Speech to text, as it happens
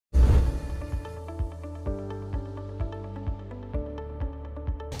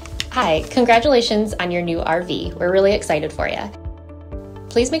Hi, congratulations on your new RV. We're really excited for you.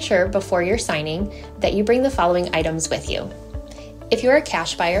 Please make sure before you're signing that you bring the following items with you. If you're a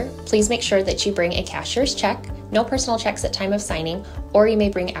cash buyer, please make sure that you bring a cashier's check, no personal checks at time of signing, or you may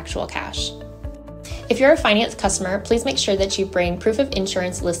bring actual cash. If you're a finance customer, please make sure that you bring proof of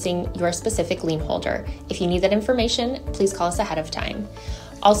insurance listing your specific lien holder. If you need that information, please call us ahead of time.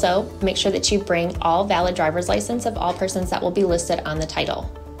 Also, make sure that you bring all valid driver's license of all persons that will be listed on the title.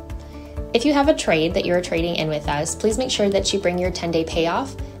 If you have a trade that you're trading in with us, please make sure that you bring your 10-day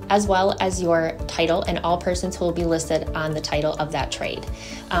payoff as well as your title and all persons who will be listed on the title of that trade.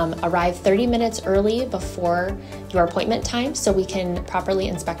 Arrive 30 minutes early before your appointment time so we can properly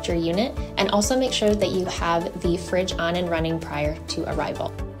inspect your unit, and also make sure that you have the fridge on and running prior to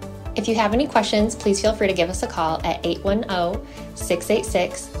arrival. If you have any questions, please feel free to give us a call at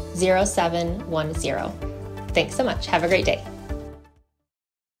 810-686-0710. Thanks so much. Have a great day.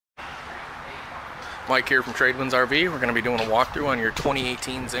 Mike here from TradeWinds RV. We're going to be doing a walkthrough on your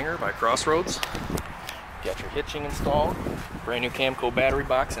 2018 Zinger by Crossroads. Got your hitching installed, brand new Camco battery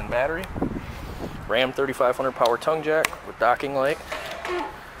box and battery, Ram 3500 power tongue jack with docking light.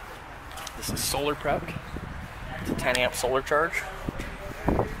 This is solar prepped. It's a 10 amp solar charge.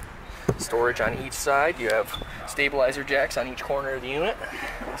 Storage on each side. You have stabilizer jacks on each corner of the unit.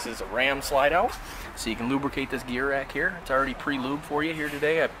 This is a Ram slide out, so you can lubricate this gear rack here. It's already pre-lubed for you here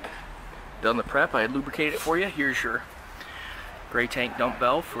today. I've done the prep. I had lubricated it for you. Here's your gray tank dump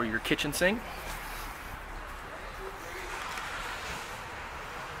valve for your kitchen sink.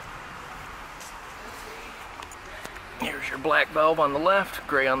 Here's your black valve on the left,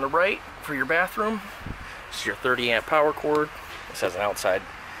 gray on the right for your bathroom. This is your 30 amp power cord. This has an outside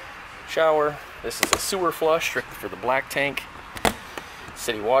shower. This is a sewer flush strictly for the black tank.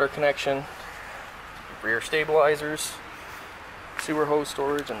 City water connection. Rear stabilizers. Sewer hose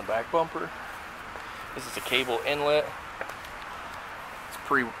storage in the back bumper. This is a cable inlet. It's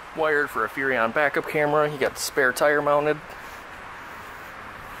pre-wired for a Furrion backup camera. You got the spare tire mounted.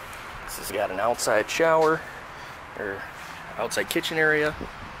 This has got an outside shower or outside kitchen area.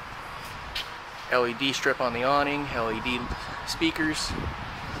 LED strip on the awning, LED speakers.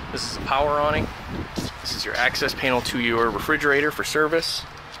 This is a power awning. This is your access panel to your refrigerator for service.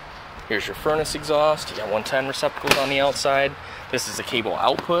 Here's your furnace exhaust. You got 110 receptacles on the outside. This is a cable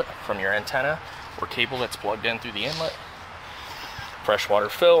output from your antenna or cable that's plugged in through the inlet. Freshwater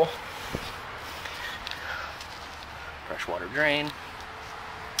fill. Freshwater drain.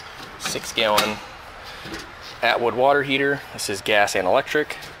 6-gallon Atwood water heater. This is gas and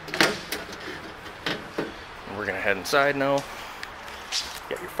electric. And we're gonna head inside now.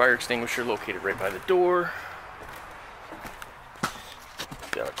 You got your fire extinguisher located right by the door.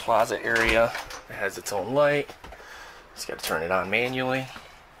 Got a closet area that has its own light. Just got to turn it on manually.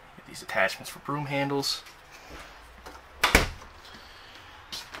 Get these attachments for broom handles.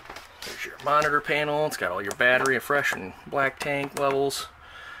 There's your monitor panel. It's got all your battery, fresh and black tank levels,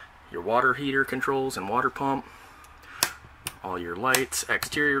 your water heater controls and water pump, all your lights,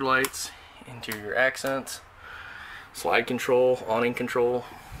 exterior lights, interior accents, slide control, awning control,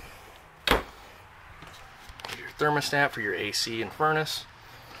 your thermostat for your AC and furnace.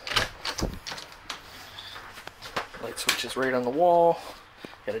 Light switches right on the wall.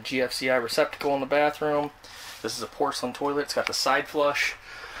 Got a GFCI receptacle in the bathroom. This is a porcelain toilet. It's got the side flush.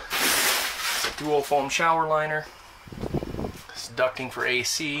 It's a dual foam shower liner. This is ducting for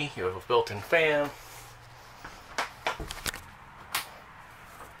AC. You have a built-in fan.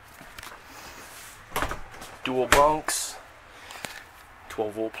 Dual bunks.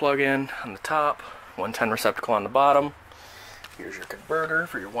 12-volt plug-in on the top. 110 receptacle on the bottom. Here's your converter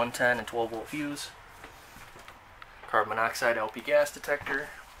for your 110 and 12-volt fuse. Carbon monoxide LP gas detector.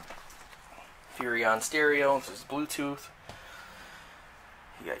 Furrion stereo. This is Bluetooth.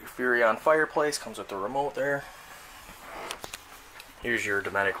 You got your Furrion fireplace. Comes with the remote there. Here's your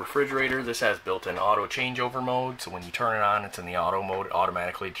Dometic refrigerator. This has built-in auto changeover mode. So when you turn it on, it's in the auto mode. It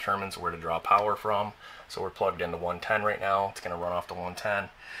automatically determines where to draw power from. So we're plugged into 110 right now. It's going to run off to 110.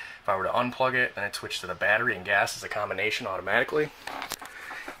 If I were to unplug it, then it switched to the battery and gas as a combination automatically.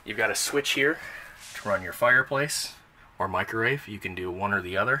 You've got a switch here to run your fireplace or microwave. You can do one or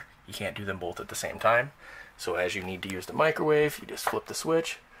the other. You can't do them both at the same time. So as you need to use the microwave, you just flip the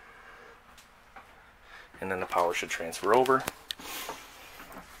switch and then the power should transfer over.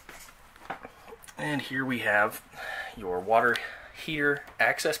 And here we have your water heater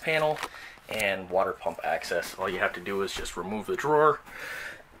access panel and water pump access. All you have to do is just remove the drawer.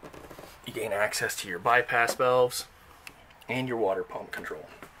 You gain access to your bypass valves and your water pump control.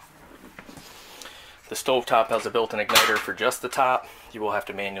 The stovetop has a built-in igniter for just the top. You will have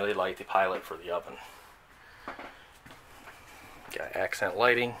to manually light the pilot for the oven. Got accent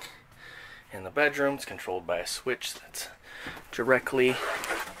lighting in the bedroom. It's controlled by a switch that's directly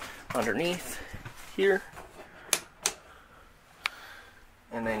underneath here.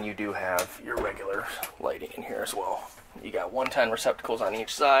 And then you do have your regular lighting in here as well. You got 110 receptacles on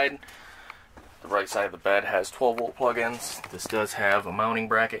each side. The right side of the bed has 12-volt plug-ins. This does have a mounting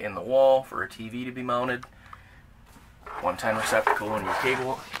bracket in the wall for a TV to be mounted. 110 receptacle in your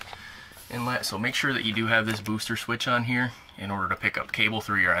cable inlet. So make sure that you do have this booster switch on here in order to pick up cable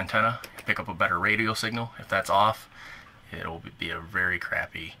through your antenna, pick up a better radio signal. If that's off, it'll be a very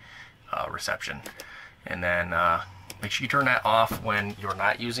crappy reception. And then make sure you turn that off when you're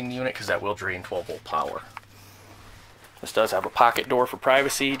not using the unit, because that will drain 12-volt power. This does have a pocket door for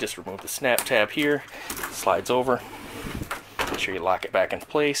privacy. Just remove the snap tab here. It slides over. Make sure you lock it back into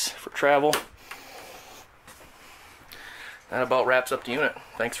place for travel. That about wraps up the unit.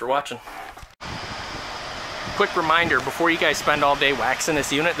 Thanks for watching. Quick reminder, before you guys spend all day waxing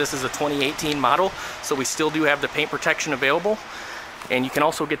this unit, this is a 2018 model, so we still do have the paint protection available. And you can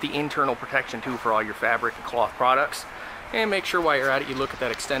also get the internal protection too for all your fabric and cloth products. And make sure while you're at it, you look at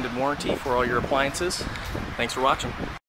that extended warranty for all your appliances. Thanks for watching.